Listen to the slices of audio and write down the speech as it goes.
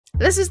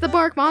This is the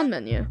Bark mod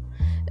menu.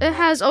 It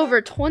has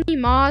over 20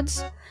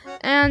 mods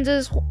and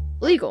is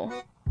legal,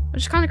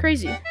 which is kind of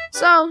crazy.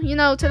 So, you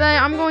know, today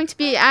I'm going to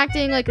be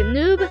acting like a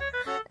noob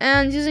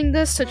and using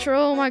this to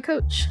troll my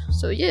coach.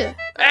 So yeah.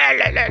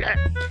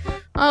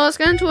 Let's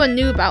get into a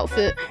noob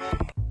outfit.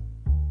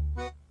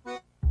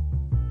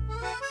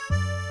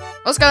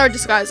 Let's get our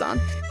disguise on.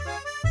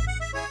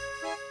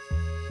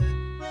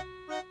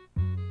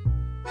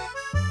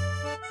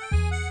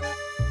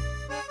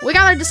 We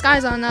got our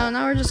disguise on now.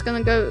 Now we're just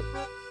gonna go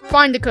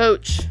find the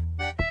coach.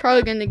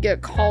 Probably gonna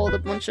get called a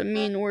bunch of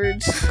mean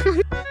words.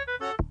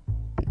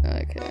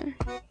 Okay.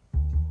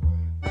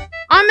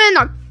 I'm in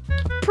a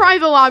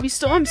private lobby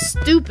still. I'm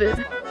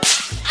stupid.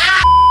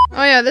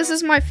 Oh yeah, this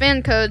is my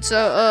fan code,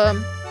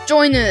 so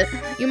join it.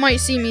 You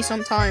might see me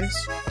sometimes.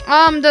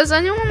 Does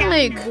anyone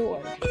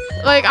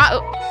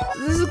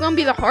this is gonna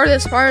be the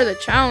hardest part of the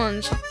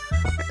challenge.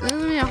 This is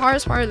gonna be the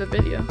hardest part of the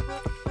video.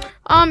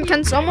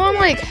 Can someone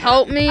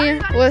help me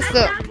with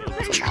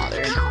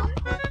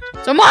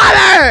the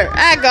mother?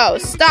 Echo,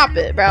 stop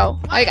it, bro.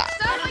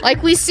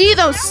 We see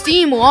those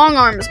Steam long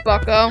arms,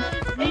 Bucko.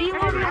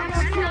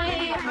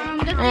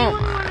 Oh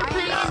my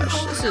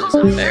gosh, this is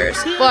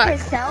embarrassing. But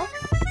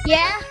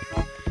yeah,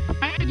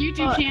 I have a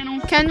YouTube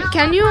channel.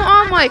 Can you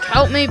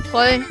help me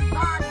play?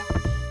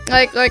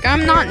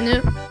 I'm not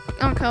new.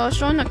 Okay, let's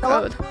join the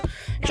code.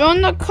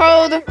 Join the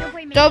code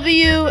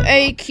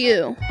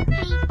WAQ.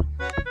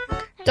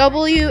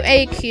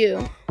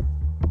 WAQ.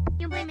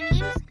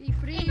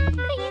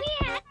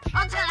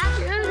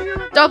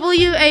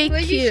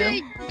 WAQ.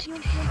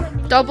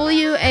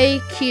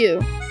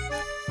 WAQ.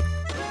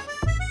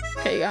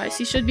 Okay, guys,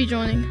 he should be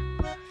joining.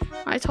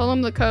 I told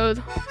him the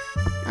code.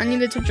 I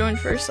needed to join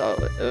first, so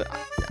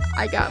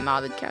I got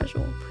modded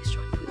casual. Please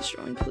join, please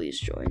join, please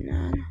join,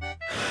 man.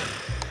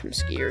 I'm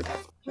scared.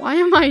 Why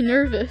am I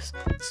nervous?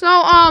 So,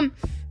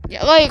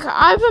 yeah,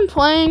 I've been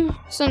playing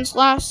since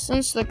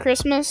the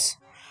Christmas.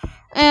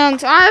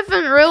 And I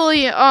haven't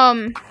really,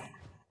 I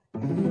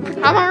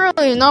don't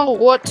really know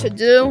what to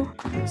do.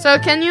 So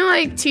can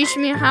you, teach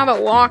me how to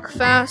walk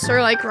fast or,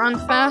 run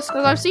fast?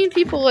 Because I've seen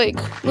people,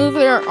 move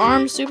their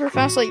arms super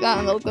fast like that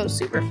and they'll go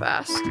super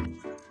fast.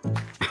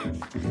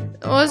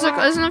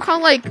 Isn't it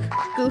called,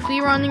 goofy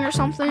running or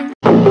something?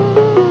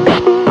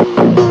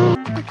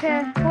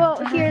 Okay,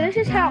 well, here, this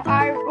is how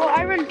I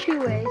run two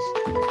ways.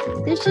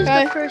 This is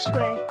the first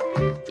way.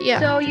 Yeah.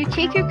 So you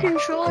take your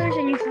controllers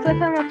and you flip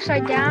them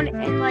upside down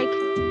and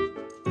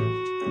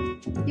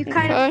you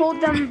kind of hold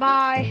them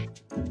by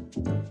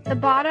the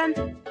bottom.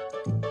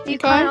 You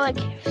kind of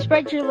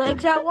spread your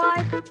legs out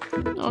wide.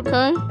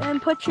 Okay.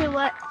 And put your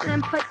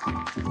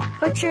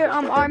put your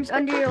arms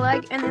under your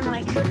leg and then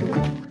each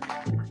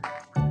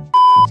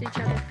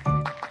other.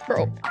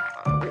 Bro,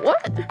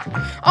 what?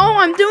 Oh,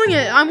 I'm doing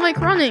it. I'm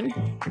running.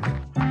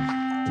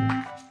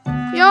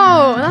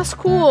 Yo, that's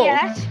cool.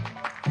 Yeah,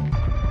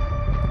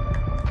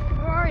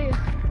 where are you?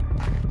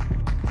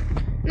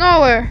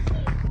 Nowhere.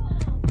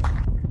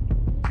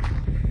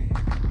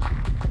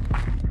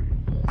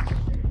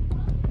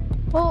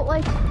 Well,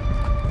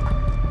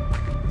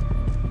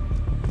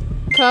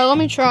 okay, let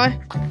me try.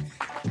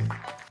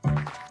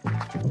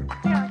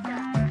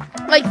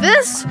 Like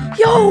this?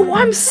 Yo,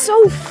 I'm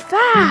so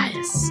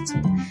fast.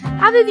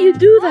 How did you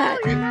do that?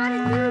 Oh, you're not a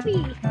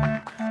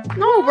newbie.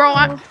 No, bro.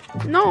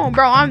 No,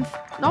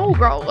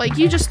 bro.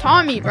 You just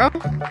taught me, bro.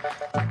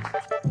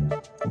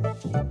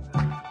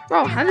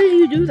 Bro, how did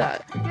you do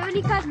that? Do you have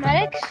any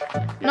cosmetics?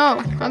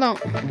 No, I don't.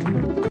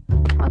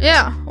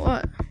 Yeah,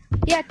 what?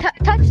 Yeah,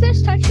 touch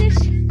this.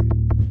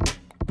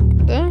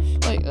 This?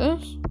 Like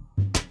this?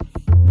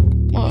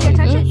 What, yeah, like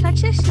touch this? it.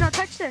 Touch this. No,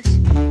 touch this.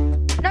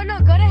 No,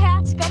 go to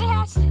hats. Go to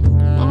hats.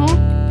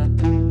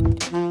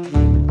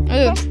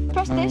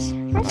 Press this.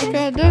 Press this.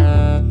 Okay, I did.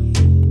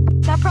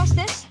 Now press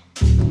this.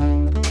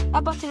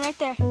 That button right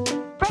there.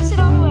 Press it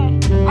all the way.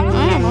 I don't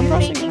care if you're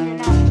faking or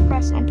not.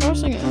 Press it. I'm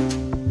pressing it.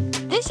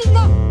 This is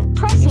not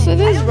pressing. Yes, it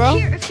is, I bro. don't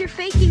care if you're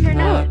faking or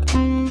not.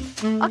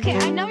 Okay,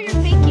 I know you're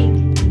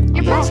faking.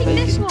 You're pressing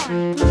this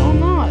one. No, I'm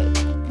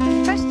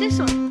not. Press this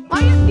one.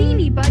 Why your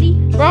beanie, buddy?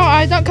 Bro,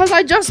 I don't, cause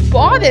I just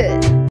bought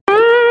it.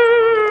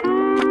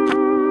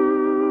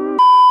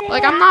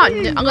 I'm not,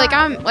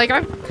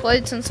 I've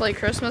played since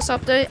Christmas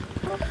update,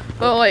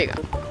 but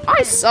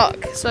I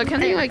suck. So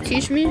can you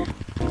teach me?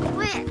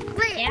 Wait,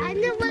 I'm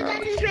the one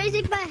that is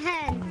raising my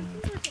hand.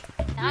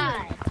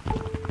 God.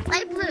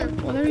 Light blue.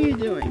 What are you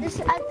doing?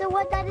 I'm the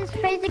one that is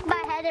raising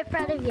my hand in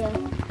front of you.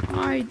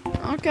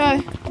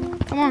 Okay.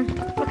 Come on.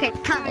 Okay,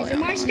 come. Oh,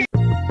 yeah.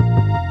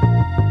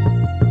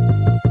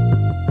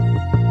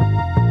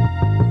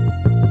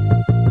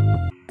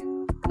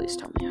 Please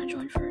tell me I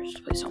joined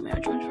first. Please tell me I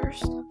joined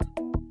first.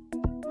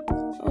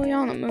 Oh, you're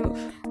on the move.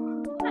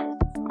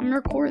 I'm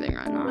recording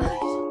right now.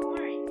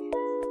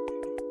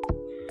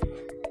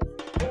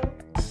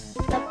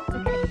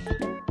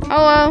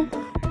 Hello.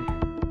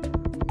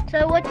 So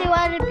what do you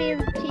want to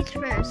teach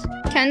first?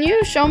 Can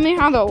you show me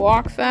how to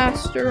walk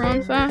fast or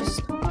run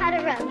fast? How to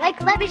run.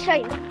 Let me show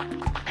you.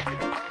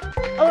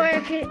 Or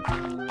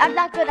I'm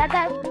not good at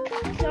that.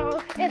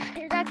 So,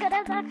 is that good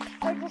enough?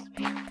 Or just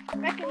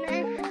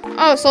recommend?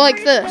 Oh, so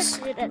like this.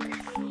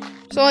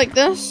 So like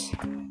this.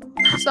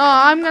 So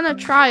I'm gonna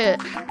try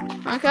it.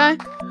 Okay?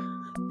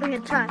 We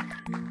can try.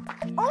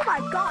 Oh my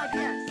god,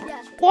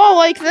 yes. Whoa,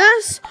 like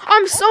this?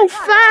 I'm so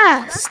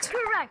fast.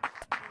 Correct.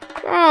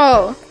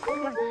 Bro,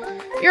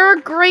 you're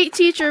a great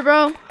teacher,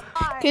 bro.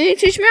 Can you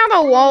teach me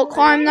how to wall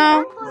climb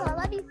now? Hold on,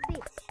 let me see.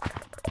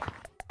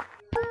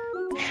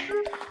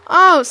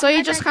 Oh, so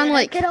you just kind of I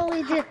like, can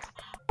only do.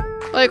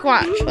 like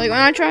watch. Like when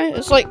I try,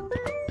 it's like,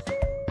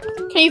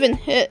 can't even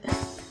hit.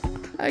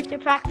 To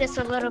practice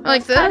a little bit.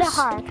 Like It's kinda this?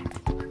 hard.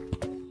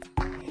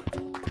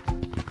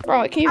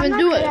 Bro, I can't even I'm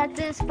do not good it. at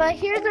this, but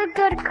here's a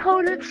good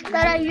code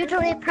that I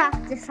usually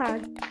practice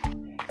on.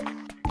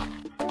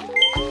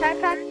 Try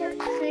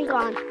practicing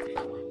on.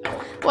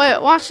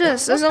 Wait, watch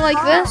this. Is it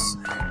like this?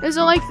 Is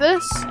it like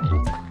this? Let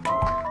me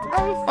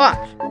see.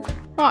 Watch.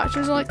 Watch,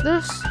 is it like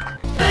this?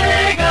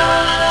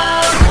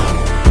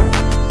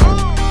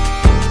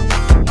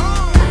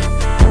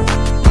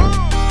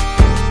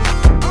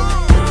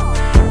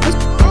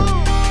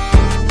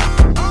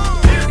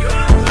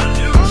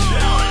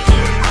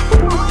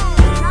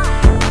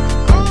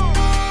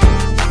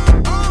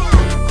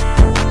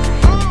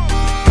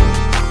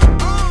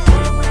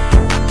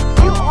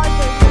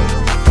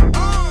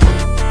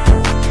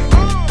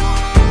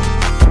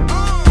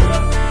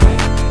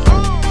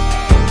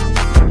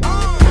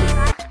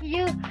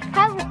 You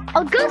have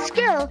a good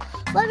skill.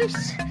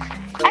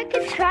 I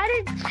can try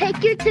to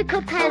take you to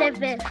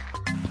competitive.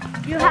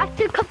 You have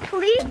to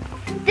complete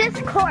this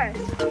course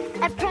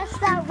and press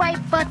that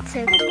white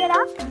button. Get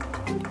up?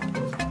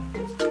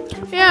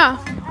 Yeah.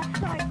 I'm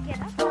sorry,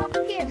 get up.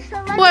 Here, so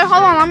let's Wait,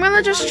 hold on. I'm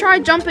gonna just try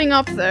jumping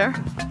up there.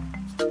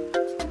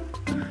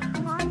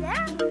 Come on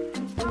there.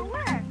 Or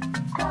where?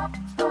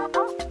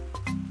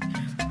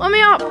 Let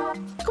me up.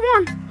 Come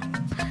on.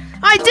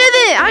 I did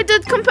it. I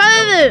did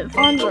competitive.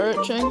 Arms are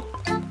itching.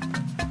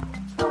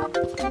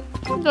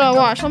 So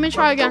watch. Let me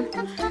try again.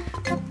 What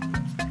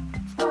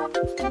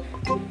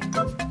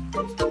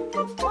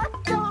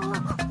the?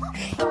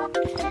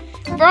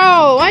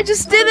 Bro, I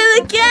just did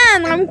it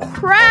again. I'm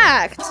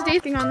cracked. What's the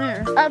thing on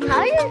there? How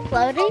are you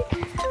floating?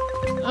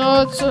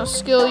 Oh, it's a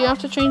skill. You have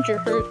to change your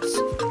hertz.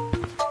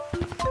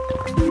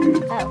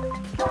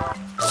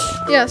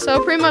 Oh. Yeah,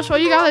 so pretty much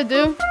what you gotta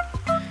do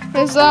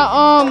is that,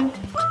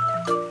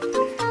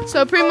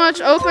 so pretty much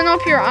open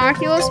up your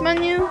Oculus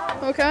menu,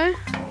 okay?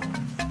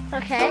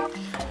 Okay.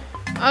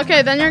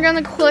 Okay, then you're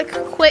gonna click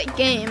quit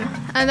game,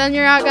 and then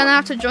you're gonna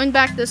have to join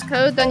back this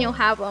code, then you'll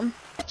have them.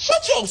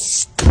 Shut your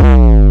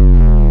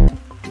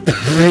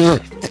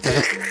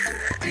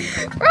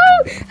Bro,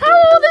 how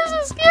old is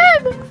this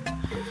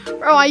kid?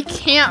 Bro, I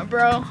can't,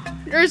 bro.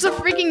 There's a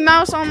freaking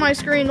mouse on my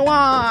screen,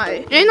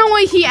 why? Ain't no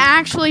way he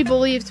actually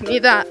believed me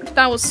that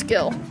was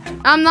skill.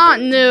 I'm not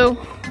new.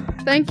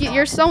 Thank you,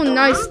 you're so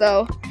nice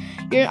though.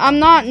 I'm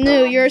not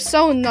new, you're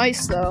so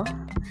nice though.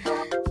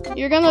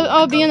 You're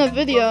gonna be in a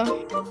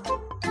video.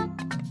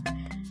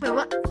 Wait,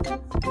 what?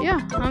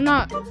 Yeah, I'm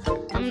not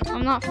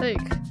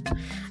fake.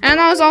 And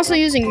I was also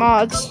using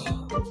mods.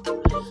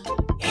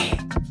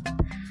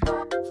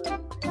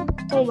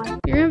 Oh my.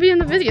 You're gonna be in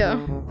the video.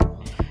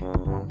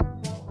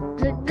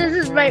 This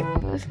is my.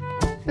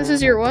 This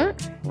is your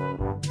what?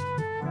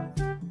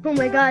 Oh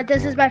my god,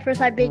 this is my first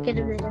time making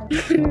a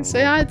video.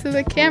 Say hi to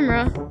the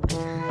camera.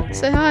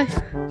 Say hi.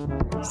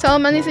 Tell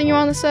them anything you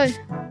want to say.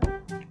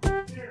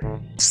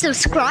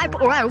 subscribe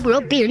or I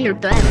will be in your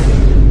bed.